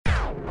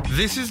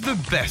This is the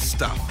best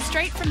stuff.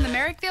 Straight from the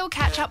Merrickville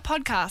Catch-Up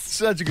Podcast.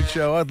 Such a good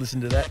show. I'd listen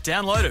to that.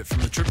 Download it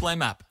from the Triple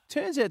M app.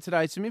 Turns out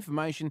today some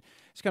information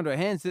has come to our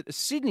hands that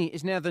Sydney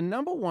is now the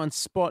 #1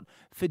 spot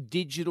for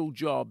digital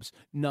jobs.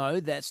 No,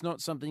 that's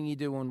not something you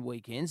do on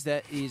weekends.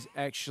 That is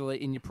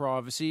actually in your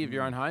privacy of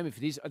your own home. If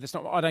it is, that's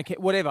not. I don't care.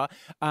 Whatever.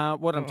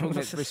 What I'm talking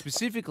about very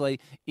specifically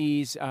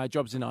is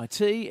jobs in IT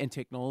and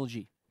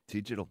technology.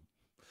 Digital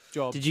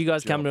Jobs. Did you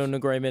guys come to an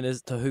agreement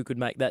as to who could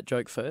make that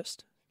joke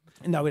first?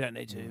 No, we don't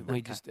need to.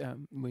 We just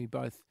we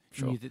both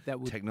knew that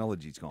would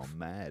Technology's gone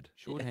mad.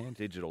 shorthand.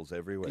 Digital's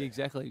everywhere.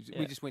 Exactly.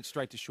 We just went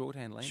straight to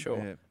shorthand, Liam.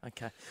 Sure. Yeah.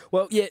 Okay.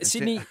 Well, yeah,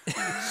 Sydney.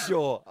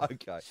 Sure.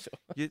 Okay.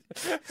 You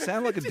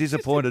sound like a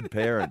disappointed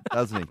parent,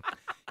 doesn't he?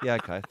 Yeah.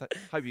 Okay.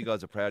 Hope you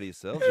guys are proud of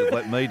yourselves. You've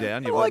let me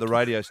down. You've let the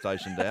radio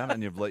station down,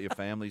 and you've let your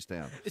families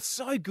down. It's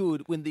so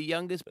good when the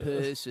youngest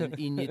person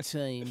in your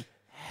team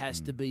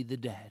has to be the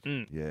dad.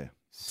 Yeah.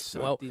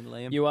 Well, Sucked in,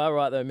 Liam. you are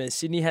right, though, Miss.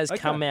 Sydney has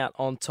come out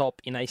on top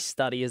in a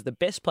study as the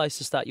best place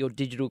to start your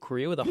digital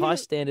career with a high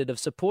standard of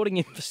supporting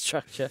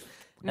infrastructure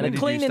and When a did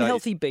clean you and start-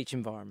 healthy beach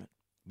environment.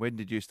 When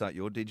did you start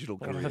your digital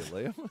career,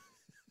 Liam?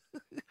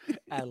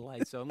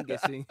 Adelaide, so I'm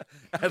guessing.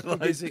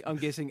 I'm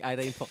guessing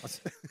 18 plus.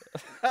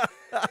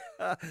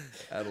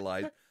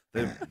 Adelaide.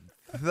 Have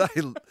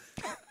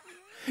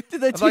Did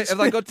they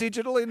they got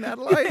digital in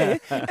Adelaide?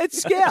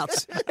 It's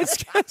Scouts. It's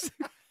Scouts.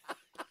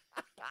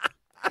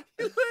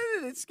 You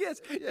learn it at Scouts.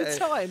 It's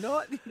high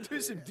night. You do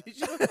some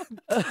digital.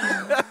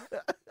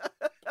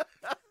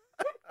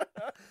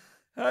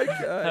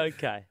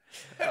 Okay.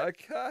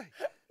 Okay.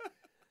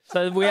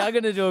 So we are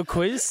going to do a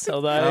quiz,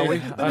 although I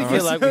feel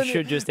guess- like we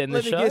should just end the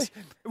Let me show. guess,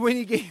 when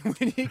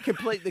you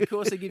complete the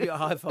course, they give you a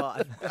high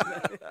five.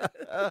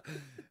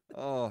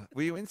 Oh,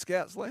 were you in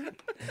Scouts, Liam?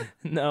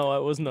 No, I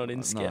was not in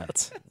No.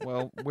 Scouts.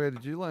 Well, where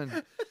did you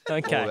learn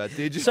Okay. all about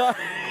digital?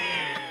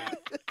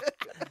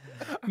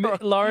 So,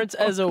 Lawrence,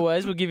 as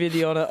always, we'll give you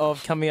the honour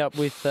of coming up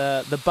with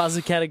the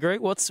buzzer category.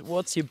 What's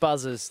your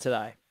buzzers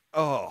today?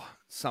 Oh,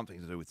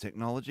 something to do with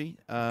technology.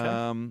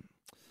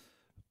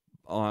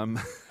 I'm.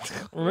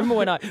 Remember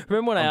when I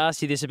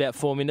asked you this about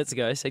 4 minutes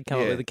ago? I said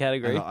come up with a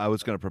category. and I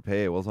was going to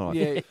prepare, wasn't I?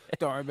 Yeah,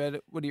 don't worry about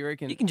it. What do you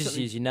reckon? You can just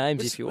use your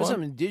names if you want.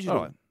 Something digital.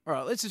 All right. All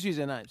right, let's just use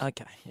our names.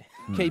 Okay. Yeah.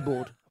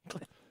 Keyboard.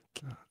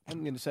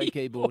 I'm going to say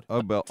keyboard.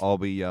 I'll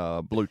be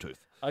Bluetooth.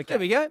 Okay. There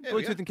we go.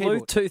 Bluetooth and keyboard.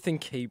 Bluetooth and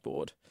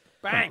keyboard.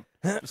 Bang.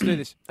 Let's do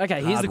this. Okay,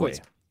 here's the Hardware.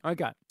 quiz.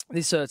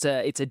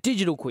 Okay. It's a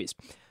digital quiz.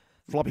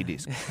 Floppy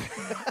disk.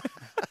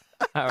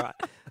 All right.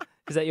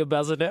 Is that your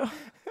buzzer now?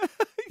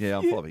 Yeah,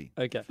 I'm floppy.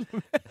 Okay.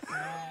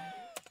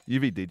 You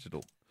be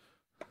digital.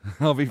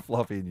 I'll be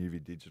floppy and you be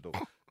digital.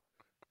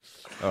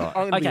 All right.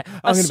 I'm going to be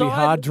Aside-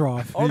 hard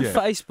drive. On Yeah.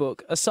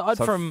 Facebook, aside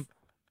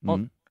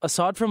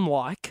from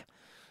like,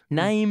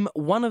 name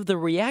one of the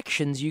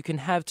reactions you can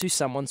have to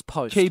someone's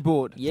post.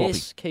 Keyboard.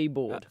 Yes,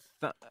 keyboard.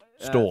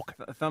 Stalk.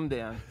 Thumb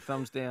down.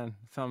 Thumbs down.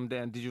 Thumb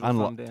down. Digital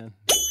Unlock. thumb down.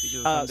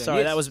 Digital thumb down.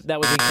 Sorry, Yes. that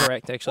was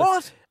incorrect actually.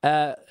 What?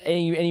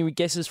 Any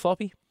guesses,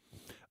 Floppy?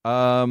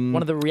 One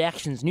of the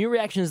reactions, new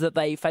reactions that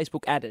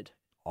Facebook added.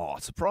 Oh,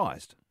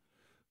 surprised.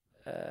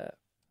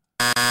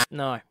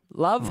 No.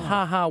 Love,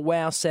 haha,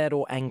 wow, sad,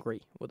 or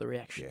angry were the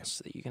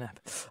reactions that you can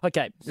have.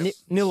 Okay,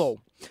 nil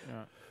all.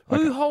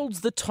 Who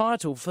holds the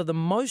title for the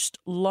most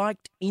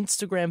liked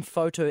Instagram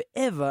photo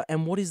ever,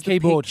 and what is the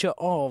Keyboard. picture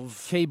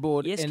of?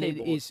 Keyboard. Yes, and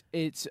keyboard.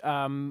 it's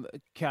Kim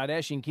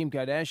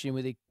Kardashian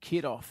with a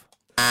kid off.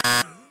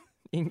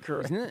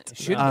 Incorrect. Isn't it?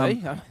 Should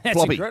be. That's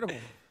Floppy. incredible.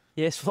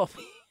 Yes,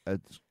 Floppy.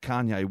 It's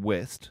Kanye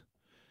West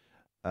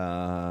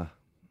and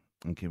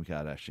Kim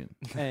Kardashian.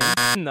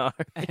 And, No,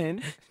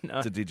 and no,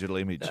 It's a digital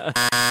image.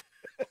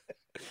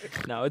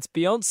 no. It's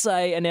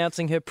Beyonce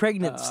announcing her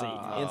pregnancy.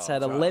 It's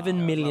had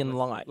 11 million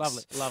likes.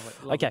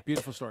 lovely. Okay.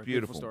 Beautiful story.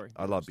 Beautiful. story.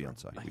 I love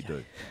Beyonce. We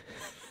do.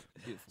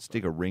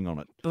 Stick a ring on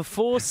it.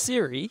 Before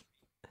Siri,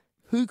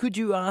 who could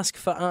you ask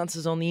for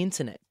answers on the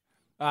internet?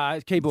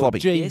 Keyboard. Floppy.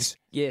 Jeeves.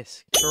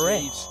 Yes,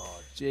 correct.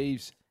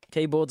 Jeeves.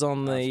 Keyboard's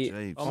on the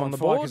Jeeves. I'm on the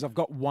fire board. because I've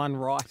got one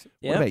right.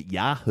 Yeah, What about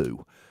Yahoo?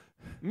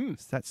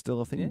 Is that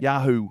still a thing?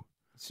 Yahoo.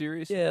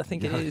 Serious? yeah, I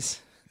think it is.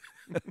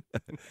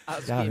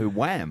 Yahoo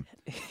Wham.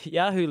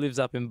 Yahoo lives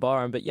up in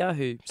Byron, but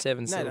Yahoo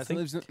 7 No, still no,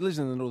 think. lives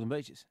in the Northern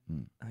Beaches.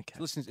 Okay.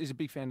 Listens. He's a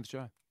big fan of the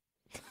show.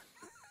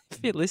 If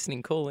you're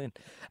listening, call in.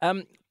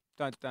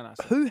 Don't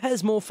ask. Who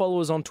has more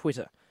followers on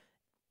Twitter,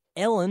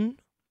 Ellen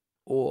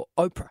or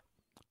Oprah?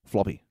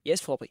 Floppy. Yes,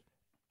 Floppy.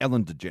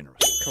 Ellen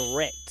DeGeneres.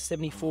 Correct.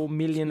 74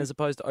 million as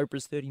opposed to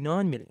Oprah's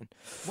 39 million.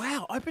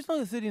 Wow, Oprah's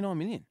only 39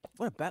 million.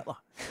 What a battler.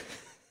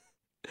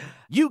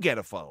 You get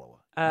a follower.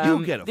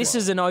 You get a This follower.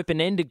 is an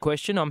open-ended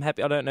question. I'm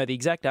happy. I don't know the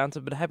exact answer,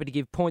 but happy to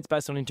give points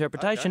based on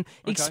interpretation.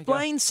 Okay,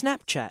 Explain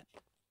Snapchat.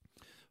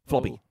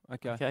 Floppy. Oh,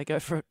 okay. Okay, go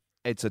for it.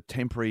 It's a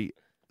temporary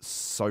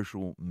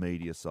social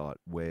media site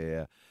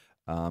where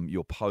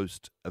your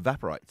post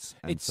evaporates,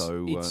 and it's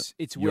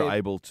you're where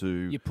able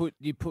to.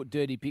 You put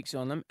dirty pics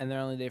on them, and they're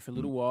only there for a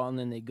little while, and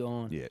then they're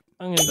gone. Yeah,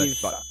 I'm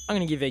going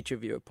to give each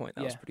of you a point.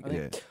 That was pretty I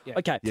good. think- yeah, Yeah.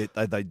 Okay.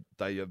 yeah.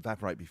 They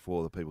evaporate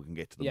before the people can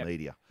get to the Yeah.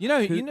 media. You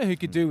know who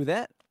could do with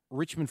that?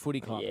 Richmond Footy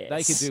Club. Yes.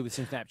 They could do with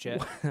some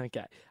Snapchat.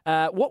 Okay.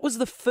 What was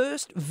the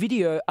first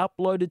video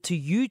uploaded to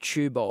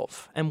YouTube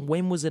of, and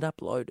when was it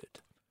uploaded?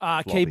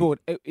 Keyboard.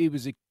 It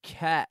was a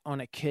cat on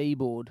a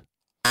keyboard.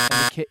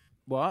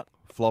 What?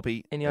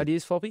 Floppy. Any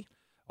ideas, Floppy?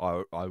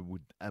 I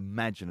would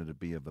imagine it'd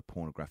be of a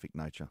pornographic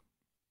nature.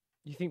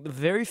 You think the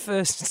very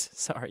first?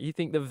 Sorry, you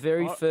think the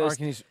very I first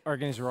reckon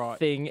he's right.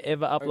 thing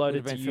ever uploaded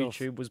to been filth.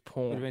 YouTube was Would have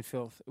porn? been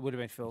filth. It would have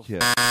been filth.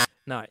 Yeah.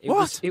 No, it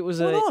What?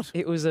 Why not?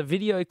 it was a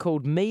video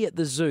called "Me at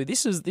the Zoo."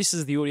 This is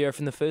the audio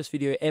from the first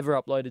video ever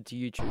uploaded to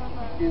YouTube.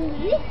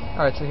 All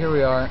right, so here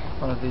we are in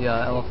front of the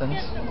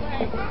elephants.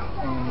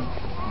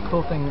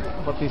 Cool thing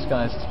about these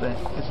guys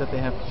is that they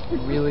have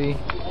really,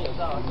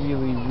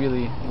 really,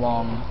 really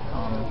long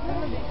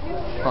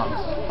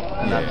trunks.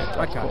 And that's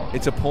Okay. cool.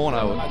 It's a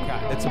porno.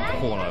 Okay. It's a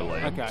porno,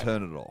 Liam. Okay.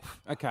 Turn it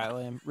off. Okay,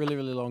 Liam. Really,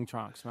 really long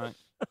trunks, mate.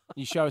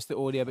 You show us the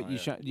audio, but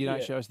you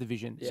don't show us the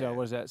vision. So Yeah.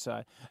 what does that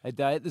say? A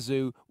day at the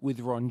zoo with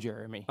Ron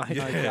Jeremy. Yeah.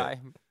 Okay.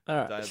 All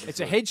right. Day at the It's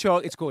zoo. a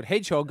hedgehog. It's called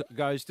Hedgehog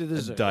Goes to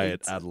the Zoo. Day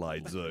at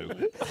Adelaide Zoo.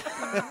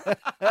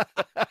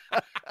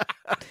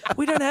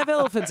 We don't have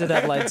elephants at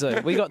Adelaide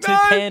Zoo. We got two No!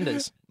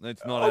 pandas.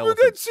 It's not Oh my God!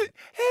 elephants.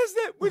 How's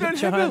that? We don't have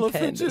Giant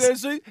elephants pandas. at our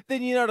zoo.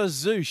 Then you're not a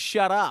zoo.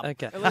 Shut up.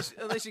 Okay. Unless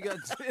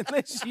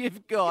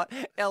you've got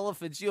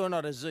elephants, you're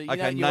not a zoo. You know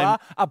Okay, what you name- are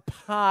a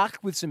park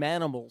with some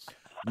animals.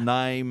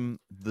 Name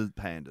the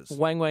pandas.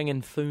 Wang Wang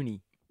and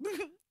Fooney.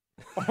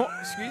 Oh,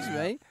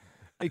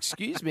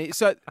 excuse me.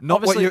 So Not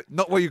obviously-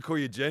 what you call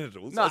your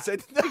genitals. No, I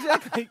said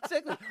exactly.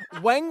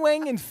 Wang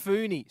Wang and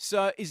Fooney.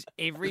 So is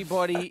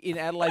everybody in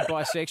Adelaide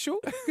bisexual?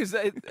 Because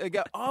they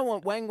go, I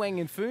want Wang Wang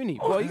and Fooney.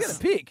 Well, you got to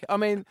pick. I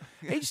mean,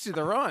 each to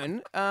their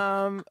own.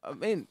 I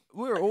mean,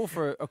 we're all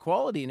for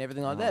equality and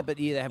everything like that, but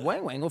you either have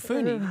Wang Wang or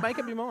Fooney. Make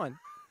up your mind.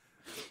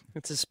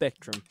 It's a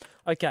spectrum.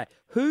 Okay.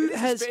 Who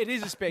has? It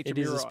is a spectrum. It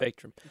is you're a right.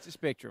 spectrum. It's a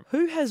spectrum.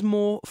 Who has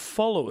more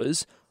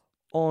followers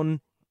on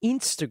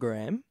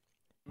Instagram?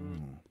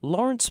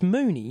 Lawrence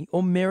Mooney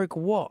or Merrick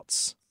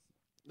Watts?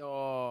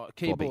 Oh,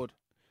 keyboard.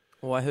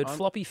 Oh, I heard I'm-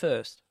 Floppy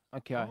first.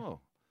 Okay. Oh.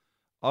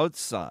 I'd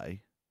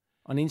say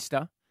On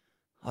Insta,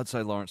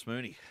 Lawrence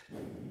Mooney.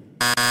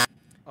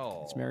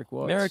 Oh. it's Merrick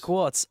Watts. Merrick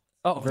Watts.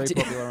 Oh, Very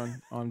popular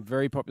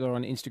very popular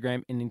on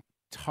Instagram, and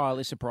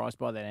entirely surprised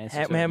by that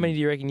answer. How many do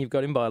you reckon you've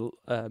got him by,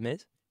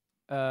 Mez?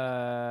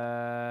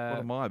 What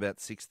am I, about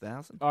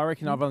 6,000? I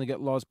reckon I've only got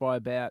lost by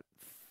about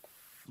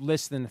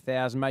less than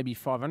 1,000, maybe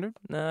 500.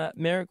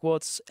 Merrick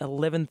Watts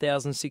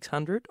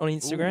 11,600 on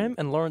Instagram,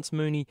 and Lawrence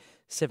Mooney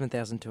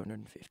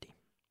 7,250.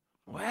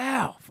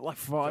 Wow, like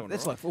five. Going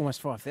That's right. like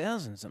almost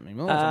 5,000 something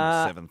more.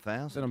 Uh,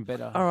 7,000. Then I'm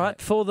better. All right,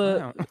 for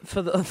the Wow.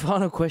 for the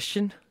final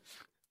question,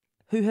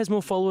 who has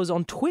more followers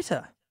on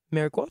Twitter,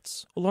 Merrick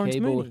Watts or Lawrence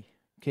Mooney?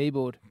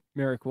 Keyboard.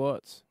 Merrick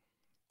Watts.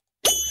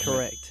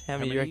 Correct. How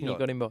many do you reckon you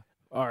got him by?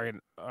 I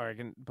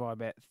reckon by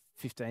about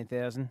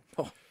 15,000.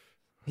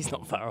 He's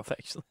not far off,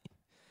 actually.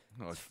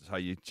 Oh, so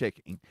you're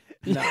checking.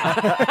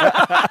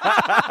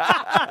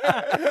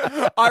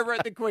 I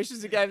wrote the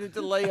questions and gave them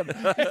to Liam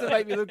just to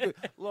make me look good.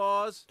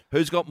 Laws.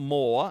 Who's got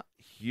more,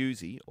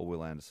 Husey or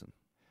Will Anderson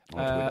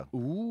on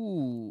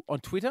Twitter? On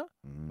Twitter,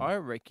 Mm. I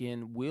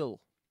reckon Will.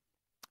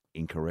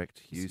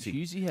 Incorrect. Husey.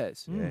 Husey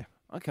has. Yeah.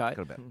 Okay. Got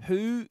about,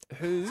 Who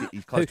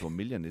he's close to 1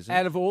 million, isn't he?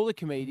 out of all the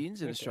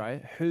comedians in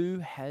Australia, who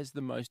has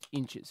the most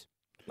inches?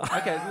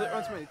 Okay,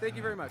 Lawrence Mooney, thank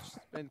you very much.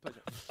 It's been a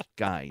pleasure.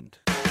 Gained.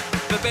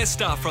 The best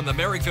stuff from the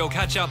Merrickville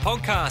Catch Up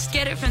podcast.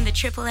 Get it from the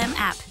Triple M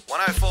app.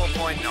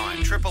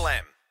 104.9 Triple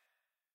M.